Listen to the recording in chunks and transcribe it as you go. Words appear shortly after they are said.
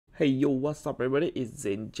Hey yo, what's up everybody, it's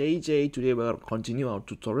Zain JJ. Today we're going to continue our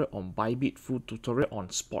tutorial on Bybit, full tutorial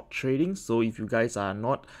on spot trading. So if you guys are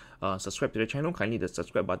not subscribed to the channel, kindly hit the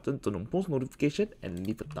subscribe button, turn on post notification and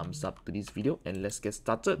leave a thumbs up to this video, and let's get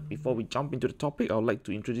started. Before we jump into the topic, I would like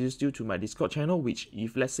to introduce you to my Discord channel, which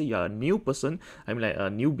if let's say you're a new person, I mean like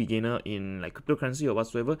a new beginner in like cryptocurrency or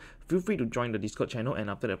whatsoever, feel free to join the Discord channel,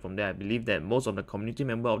 and after that from there I believe that most of the community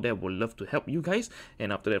member out there will love to help you guys,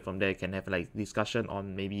 and after that from there you can have like discussion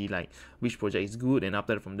on maybe like which project is good, and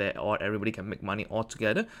after that from there or everybody can make money all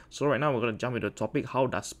together. So right now we're going to jump into the topic, how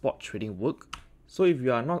does spot trading work. So if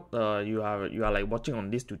you are not you are like watching on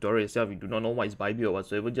this tutorial itself, you do not know what is Bybit or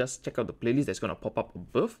whatsoever, just check out the playlist that's going to pop up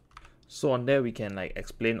above. So on there we can like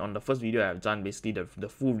explain on the first video I've done basically the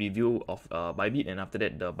full review of Bybit, and after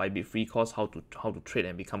that the Bybit free course, how to trade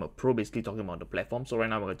and become a pro, basically talking about the platform. So right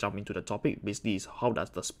now we're gonna jump into the topic, basically is how does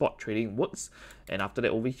the spot trading works. And after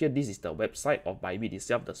that over here, this is the website of Bybit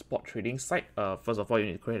itself, the spot trading site. First of all, you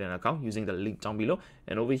need to create an account using the link down below.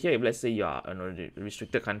 And over here, if let's say you are in a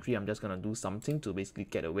restricted country, I'm just gonna do something to basically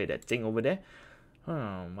get away that thing over there.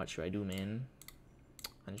 What should I do, man?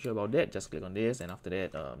 Unsure about that, just click on this, and after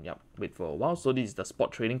that wait for a while. So this is the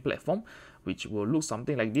spot trading platform, which will look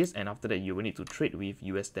something like this, and after that you will need to trade with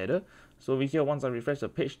US Tether. So over here, once I refresh the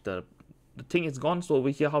page, the thing is gone. So over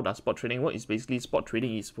here, how does spot trading work? Is basically spot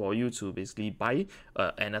trading is for you to basically buy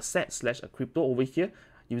an asset slash a crypto over here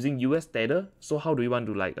using US Tether. So how do you want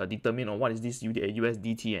to like determine on what is this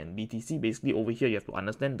USDT and BTC? Basically over here you have to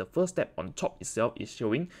understand the first step on top itself is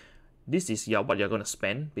showing this is what you're going to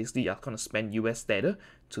spend. Basically, you're going to spend US Tether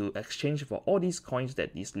to exchange for all these coins that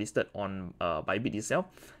is listed on Bybit itself.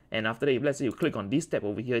 And after that, if let's say you click on this tab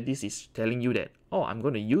over here, this is telling you that, oh, I'm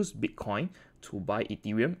going to use Bitcoin to buy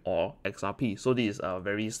Ethereum or XRP. So this is a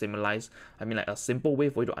very similarized, I mean like a simple way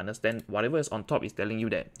for you to understand whatever is on top is telling you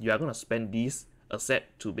that you are going to spend these asset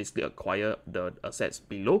to basically acquire the assets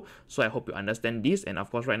below. So I hope you understand this. And of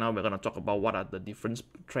course, right now we're going to talk about what are the different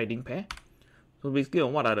trading pair. So basically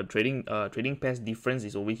on what are the trading pairs difference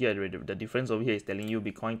is over here. The difference over here is telling you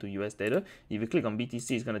Bitcoin to US Tether. If you click on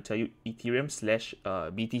BTC, it's going to tell you Ethereum slash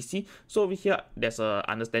BTC. So over here, there's a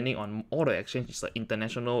understanding on all the exchanges. It's an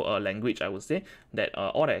international language, I would say, that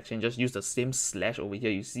all the exchanges use the same slash over here.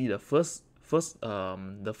 You see the first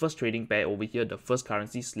trading pair over here, the first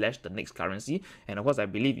currency slash the next currency. And of course, I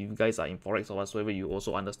believe if you guys are in forex or whatsoever, you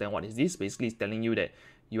also understand what is this. Basically, it's telling you that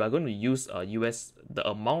you are going to use the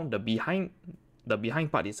amount, the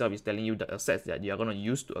behind part itself is telling you the assets that you are going to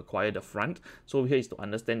use to acquire the front. So over here is to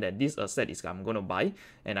understand that this asset is I'm going to buy,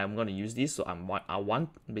 and I'm going to use this. So I want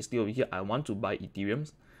basically over here, I want to buy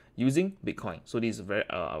Ethereum using Bitcoin. So this is very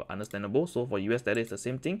understandable. So for US Tether, it's the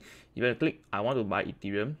same thing. You have to click I want to buy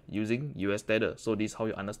Ethereum using US Tether. So this is how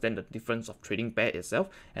you understand the difference of trading pair itself.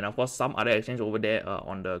 And of course, some other exchange over there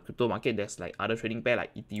on the crypto market, there's like other trading pair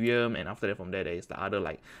like Ethereum, and after that from there is the other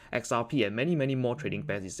like XRP and many more trading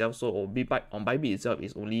pairs itself. So on Bybit itself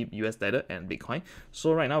is only US Tether and Bitcoin.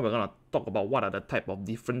 So right now we're gonna talk about what are the type of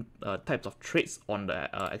different types of trades on the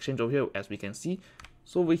exchange over here. As we can see,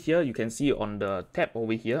 so over here, you can see on the tab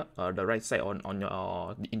over here, the right side on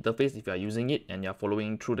your interface, if you are using it and you're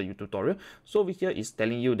following through the tutorial. So over here is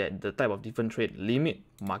telling you that the type of different trade: limit,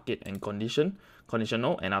 market, and conditional.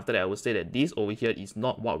 And after that, I would say that this over here is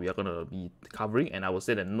not what we are going to be covering, and I would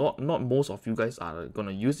say that not most of you guys are going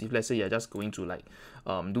to use. If let's say you're just going to like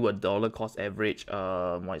do a dollar cost average,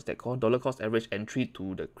 what is that called, dollar cost average entry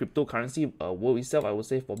to the cryptocurrency world itself, I would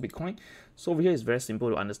say for Bitcoin. So over here is very simple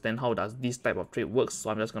to understand how does this type of trade works. So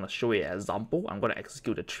I'm just going to show you an example. I'm going to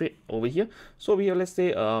execute the trade over here. So over here, let's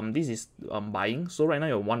say this is buying. So right now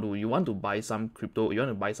you want to buy some crypto, you want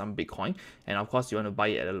to buy some Bitcoin, and of course you want to buy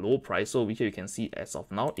it at a low price. So over here you can see as of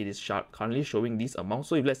now it is currently showing this amount.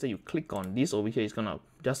 So if let's say you click on this over here, it's gonna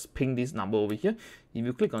just ping this number over here. If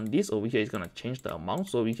you click on this over here, it's gonna change the amount.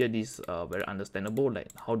 So over here, this is very understandable, like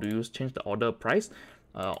how do you change the order price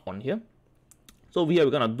on here. So over here,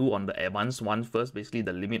 we're gonna do on the advanced one first, basically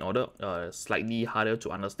the limit order, slightly harder to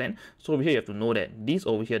understand. So over here, you have to know that this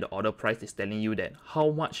over here, the order price is telling you that how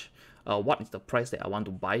much, what is the price that I want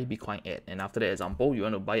to buy Bitcoin at. And after that example, you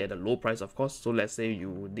want to buy at a low price, of course. So let's say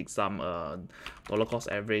you did some dollar cost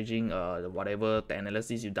averaging, whatever the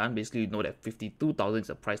analysis you've done, basically you know that 52,000 is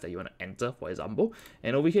the price that you want to enter, for example.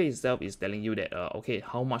 And over here itself is telling you that, okay,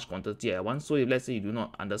 how much quantity I want. So if let's say you do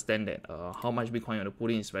not understand that how much Bitcoin you want to put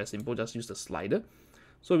in, it's very simple, just use the slider.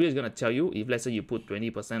 So here is going to tell you, if let's say you put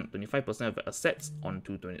 20%, 25% of assets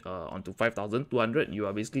onto 5,200, you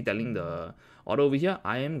are basically telling the order over here,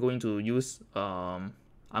 I am going to use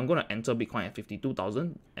I'm going to enter Bitcoin at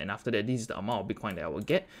 52,000, and after that, this is the amount of Bitcoin that I will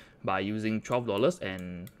get by using $12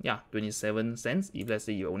 and 27 cents. If let's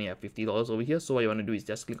say you only have $50 over here, so what you want to do is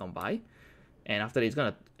just click on buy, and after that, it's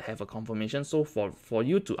going to have a confirmation. So for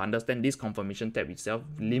you to understand this confirmation tab itself,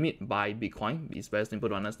 limit buy Bitcoin is very simple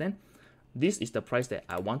to understand. This is the price that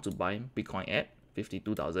I want to buy Bitcoin at,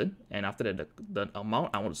 52,000, and after that, the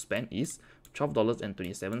amount I want to spend is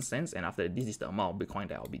 $12.27, and after that, this is the amount of Bitcoin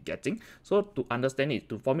that I'll be getting. So to understand it,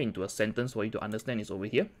 to form it into a sentence for you to understand, is over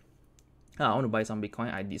here. I want to buy some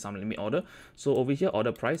Bitcoin. I did some limit order. So over here,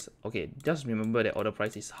 order price. Okay, just remember that order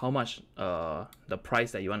price is how much the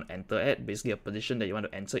price that you want to enter at, basically a position that you want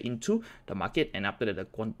to enter into the market. And after that,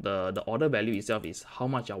 the order value itself is how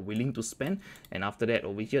much you're willing to spend. And after that,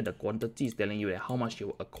 over here, the quantity is telling you that how much you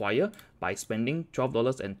will acquire by spending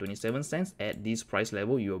 $12.27 at this price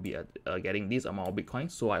level. You will be getting this amount of Bitcoin.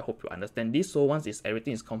 So I hope you understand this. So once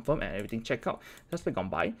everything is confirmed and everything checked out, just click on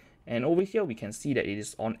buy. And over here, we can see that it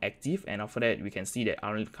is on active, and after that, we can see that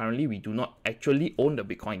currently we do not actually own the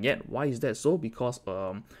Bitcoin yet. Why is that so? Because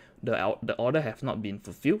the order have not been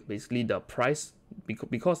fulfilled. Basically, the price,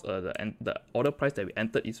 because the order price that we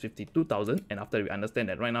entered is 52,000, and after we understand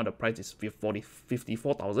that right now the price is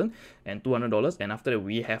 $54,200, and after that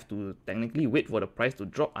we have to technically wait for the price to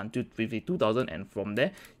drop until 52,000, and from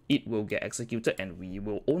there it will get executed, and we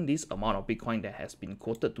will own this amount of Bitcoin that has been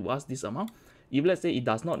quoted to us, this amount. If let's say it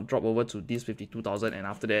does not drop over to this 52,000, and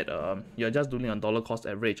after that you're just doing a dollar cost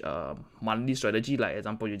average monthly strategy, like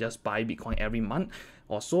example you just buy Bitcoin every month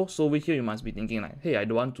or so over here you must be thinking like, hey, I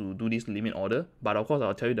don't want to do this limit order. But of course,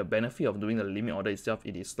 I'll tell you the benefit of doing the limit order itself.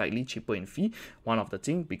 It is slightly cheaper in fee, one of the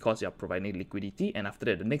things, because you're providing liquidity. And after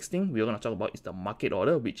that, the next thing we're going to talk about is the market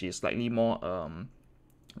order, which is slightly more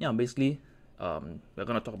basically we're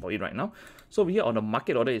going to talk about it right now. So over here on the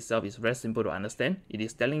market order itself, is very simple to understand. It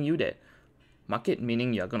is telling you that market,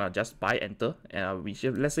 meaning you're gonna just buy, enter, which,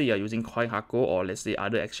 let's say you're using CoinHako, or let's say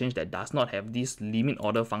other exchange that does not have this limit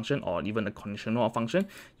order function or even the conditional function,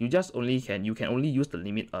 you can only use the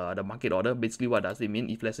the market order. Basically, what does it mean?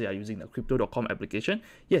 If let's say you're using the crypto.com application,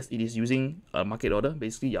 yes, it is using a market order.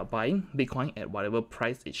 Basically, you're buying Bitcoin at whatever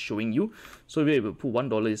price it's showing you. So if you put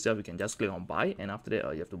 $1 itself, you can just click on buy, and after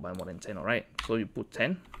that you have to buy more than 10. All right, so you put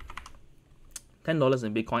 $10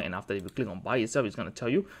 in Bitcoin, and after if you click on buy itself, it's going to tell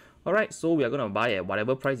you, all right, so we are going to buy at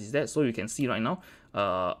whatever price is that. So you can see right now,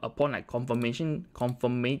 upon like confirming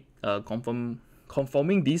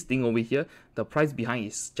this thing over here, the price behind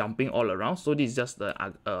is jumping all around. So this is just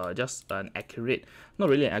an accurate, not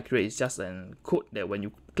really accurate, it's just an code that when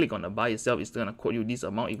you click on the buy itself, it's going to quote you this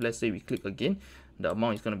amount. If let's say we click again, the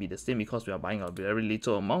amount is going to be the same because we are buying a very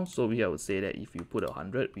little amount. So here I would say that if you put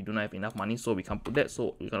 100, we do not have enough money, so we can't put that.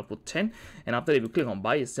 So we're going to put 10. And after, if you click on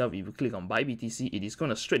buy itself, if you click on buy BTC, it is going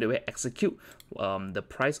to straight away execute the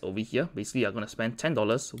price over here. Basically, you're going to spend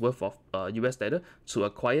 $10 worth of US dollar to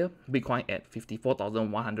acquire Bitcoin at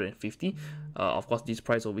 54,150. Of course, this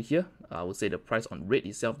price over here, I would say the price on red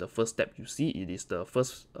itself, the first step you see, it is the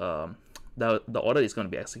first the order is going to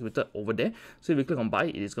be executed over there. So if you click on buy,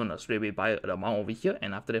 it is going to straight away buy the amount over here,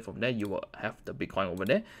 and after that, from there you will have the Bitcoin over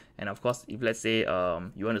there. And of course, if let's say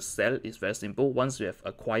you want to sell, it's very simple. Once you have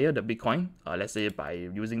acquired the Bitcoin, let's say by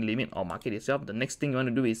using limit or market itself, the next thing you want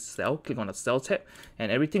to do is sell. Click on the sell tab, and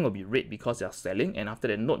everything will be red because you're selling. And after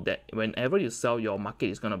that, note that whenever you sell, your market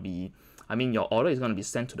is going to be, your order is going to be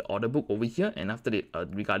sent to the order book over here, and after that,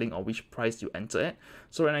 regarding on which price you enter at.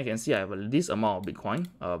 So right now you can see I have this amount of Bitcoin,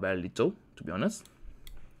 very little, to be honest.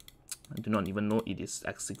 I do not even know it is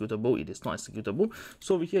executable. It is not executable.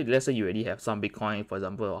 So over here, let's say you already have some Bitcoin, for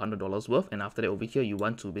example, $100 worth, and after that, over here, you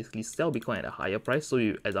want to basically sell Bitcoin at a higher price. So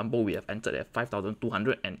example, we have entered at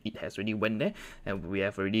 5,200, and it has already went there, and we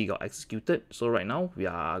have already got executed. So right now, we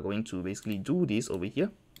are going to basically do this over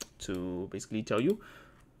here to basically tell you.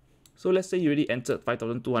 So let's say you already entered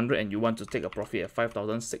 5,200 and you want to take a profit at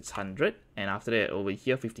 5,600, and after that over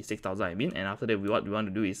here 56,000 and after that what we want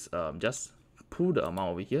to do is just pull the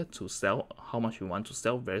amount over here to sell how much you want to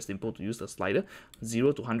sell. Very simple to use the slider.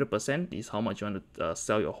 0 to 100% is how much you want to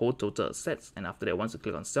sell your whole total assets, and after that, once you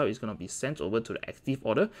click on sell, it's going to be sent over to the active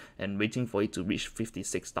order and waiting for it to reach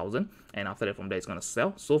 56,000, and after that, from there, it's going to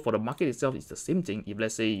sell. So for the market itself, it's the same thing. If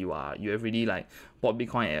let's say you have already like bought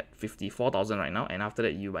Bitcoin at 54,000 right now, and after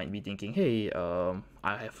that you might be thinking, hey,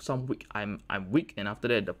 I have some weak, I'm weak, and after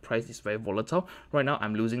that the price is very volatile. Right now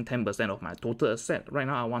I'm losing 10% of my total asset. Right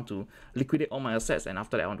now I want to liquidate all my assets, and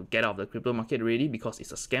after that I want to get out of the crypto market already because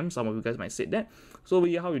it's a scam. Some of you guys might say that. So over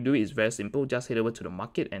here, how you do it is very simple. Just head over to the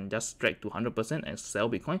market and just drag to 100% and sell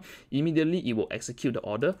Bitcoin. Immediately it will execute the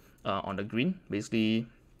order on the green. Basically,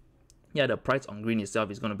 yeah, the price on green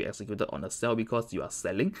itself is going to be executed on the sell because you are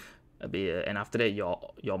selling, and after that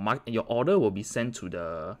your order will be sent to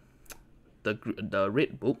the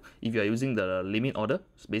red book if you are using the limit order.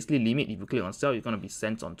 So basically limit, if you click on sell, you're going to be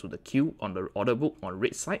sent onto the queue on the order book on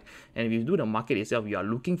red side. And if you do the market itself, you are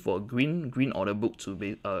looking for a green order book to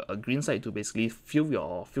be a green side to basically fill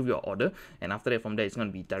your order. And after that, from there it's going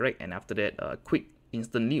to be direct, and after that quick,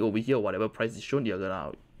 instantly over here, whatever price is shown, you're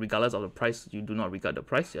gonna, regardless of the price, you do not regard the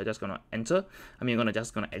price, you're just gonna enter, you're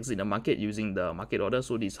just gonna exit the market using the market order.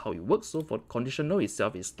 So this is how it works. So for conditional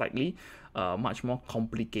itself is slightly much more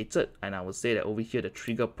complicated, and I would say that over here the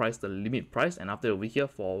trigger price, the limit price, and after over here,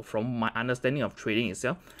 from my understanding of trading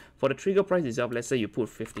itself, for the trigger price itself, let's say you put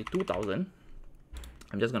 52,000.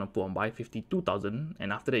 I'm just gonna put on buy 52,000,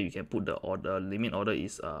 and after that you can put the order, limit order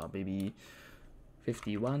is maybe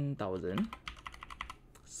 51,000,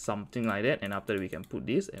 something like that, and after we can put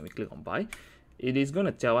this and we click on buy. It is going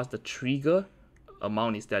to tell us the trigger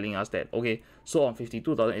amount is telling us that, okay, so on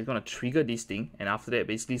 52,000 it's going to trigger this thing, and after that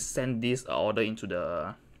basically send this order into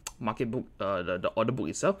the market book, the order book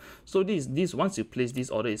itself. So this once you place this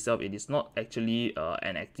order itself, it is not actually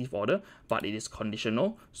an active order, but it is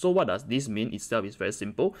conditional. So what does this mean itself is very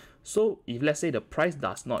simple. So if let's say the price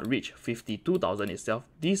does not reach 52,000 itself,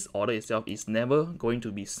 this order itself is never going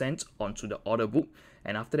to be sent onto the order book.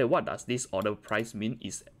 And after that, what does this order price mean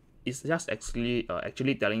is just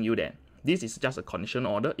actually telling you that this is just a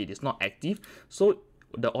conditional order, it is not active. So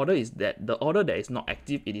the order that is not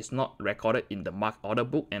active, it is not recorded in the order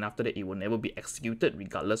book, and after that it will never be executed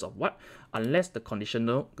regardless of what, unless the condition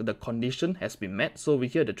has been met. So over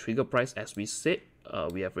here the trigger price, as we said,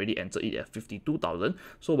 we have already entered it at 52,000.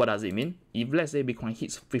 So what does it mean? If let's say Bitcoin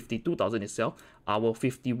hits 52,000 itself, our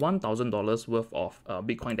 $51,000 worth of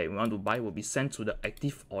Bitcoin that we want to buy will be sent to the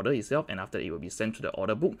active order itself, and after that it will be sent to the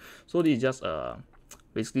order book. So this is just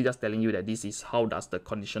basically just telling you that this is how does the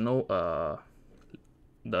conditional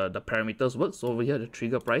the parameters work. So over here the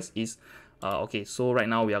trigger price is okay, so right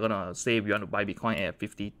now we are gonna say we want to buy Bitcoin at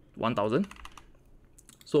 51,000.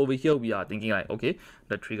 So over here we are thinking like, okay,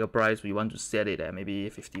 the trigger price, we want to set it at maybe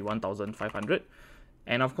 51,500.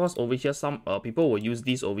 And of course over here some people will use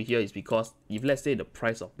this over here is because if let's say the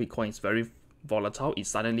price of Bitcoin is very volatile, it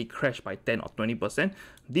suddenly crashed by 10 or 20%,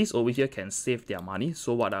 this over here can save their money.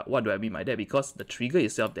 So what do I mean by that? Because the trigger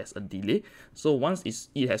itself, there's a delay. So once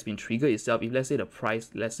it has been triggered itself, if let's say the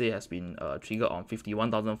price, let's say has been triggered on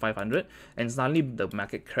 51,500, and suddenly the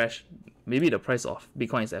market crash, maybe the price of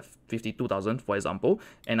Bitcoin is at 52,000 for example,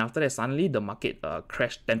 and after that suddenly the market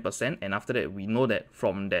crashed 10%, and after that we know that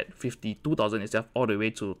from that 52,000 itself all the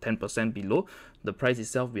way to 10% below the price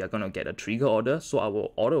itself, we are going to get a trigger order. So our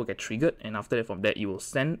order will get triggered, and after that from that it will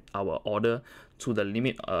send our order to the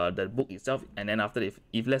limit the book itself. And then after that,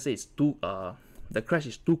 if let's say it's too the crash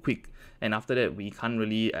is too quick, and after that we can't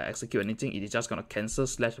really execute anything, it is just going to cancel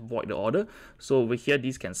 / void the order. So over here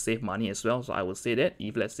this can save money as well. So I would say that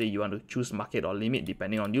if let's say you want to choose market or limit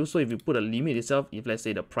depending on you, so if you put a limit itself, if let's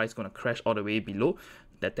say the price is going to crash all the way below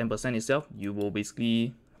that 10% itself, you will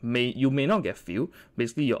basically you may not get filled.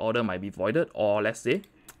 Basically your order might be voided, or let's say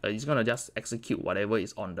it's gonna just execute whatever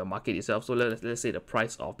is on the market itself. So let's say the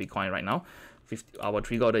price of Bitcoin right now, our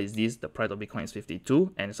trigger order is this, the price of Bitcoin is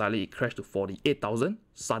 52, and suddenly it crashed to 48,000.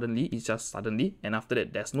 Suddenly, it's just suddenly, and after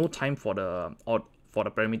that there's no time for the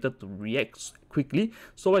parameter to react quickly.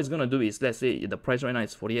 So what it's gonna do is, let's say the price right now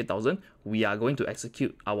is 48,000, we are going to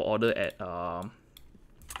execute our order at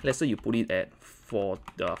let's say you put it at for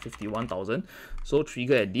the 51,000. So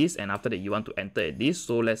trigger at this, and after that you want to enter at this.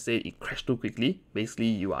 So let's say it crashed too quickly, basically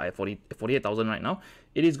you are at 48,000 right now,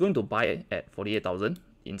 it is going to buy at 48,000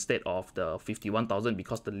 instead of the 51,000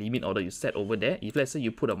 because the limit order you set over there. If let's say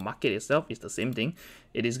you put a market itself, it's the same thing.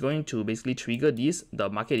 It is going to basically trigger this. The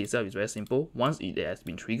market itself is very simple. Once it has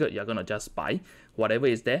been triggered, you're gonna just buy whatever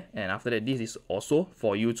is there, and after that this is also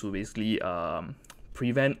for you to basically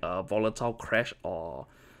prevent a volatile crash or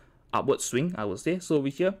upward swing, I would say. So over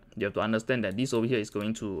here you have to understand that this over here is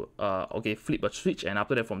going to okay, flip a switch, and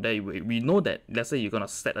after that from there we know that let's say you're gonna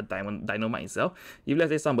set a dynamite itself. If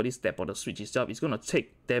let's say somebody step on the switch itself, it's gonna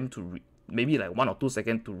take them to maybe like 1 or 2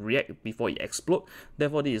 seconds to react before it explode.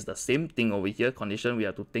 Therefore this is the same thing over here. Condition, we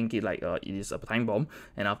have to think it like it is a time bomb,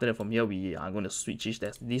 and after that from here we are going to switch it.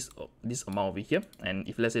 There's this amount over here, and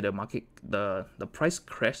if let's say the market the price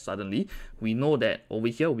crash suddenly, we know that over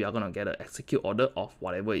here we are going to get an execute order of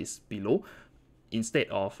whatever is below instead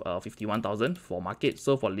of 51,000 for market.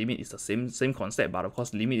 So for limit it's the same concept, but of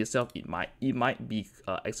course limit itself, it might be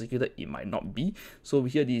executed, it might not be. So over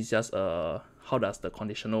here this is just how does the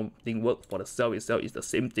conditional thing work. For the sell itself is the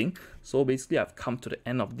same thing. So basically I've come to the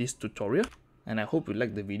end of this tutorial. And I hope you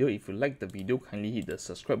liked the video. If you liked the video, kindly hit the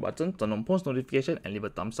subscribe button, turn on post notification, and leave a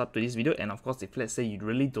thumbs up to this video. And of course, if let's say you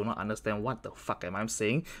really do not understand what the fuck am I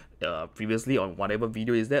saying previously on whatever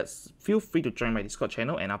video is that, feel free to join my Discord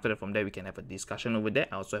channel, and after that from there we can have a discussion over there.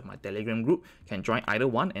 I also have my Telegram group, you can join either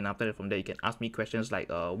one, and after that from there you can ask me questions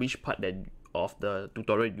like which part that of the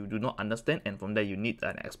tutorial you do not understand, and from there you need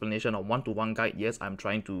an explanation or one-to-one guide. Yes, I'm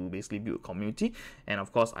trying to basically build a community, and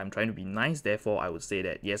of course I'm trying to be nice, therefore I would say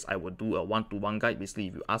that yes, I will do a one-to-one guide. Basically,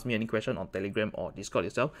 if you ask me any question on Telegram or Discord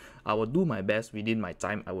itself, I will do my best within my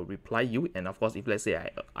time. I will reply you, and of course if let's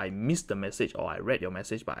say I missed the message or I read your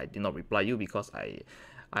message but I did not reply you, because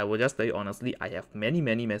I will just tell you honestly, I have many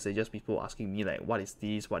messages, people asking me like what is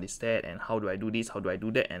this, what is that, and how do I do this, how do I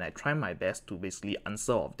do that, and I try my best to basically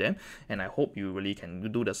answer of them. And I hope you really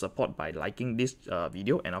can do the support by liking this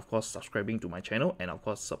video, and of course subscribing to my channel, and of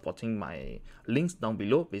course supporting my links down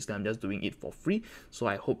below. Basically I'm just doing it for free, so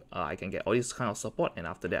I hope I can get all this kind of support. And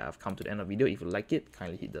after that, I've come to the end of the video. If you like it,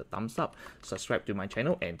 kindly hit the thumbs up, subscribe to my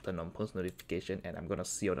channel, and turn on post notification, and I'm gonna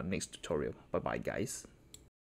see you on the next tutorial. Bye bye guys.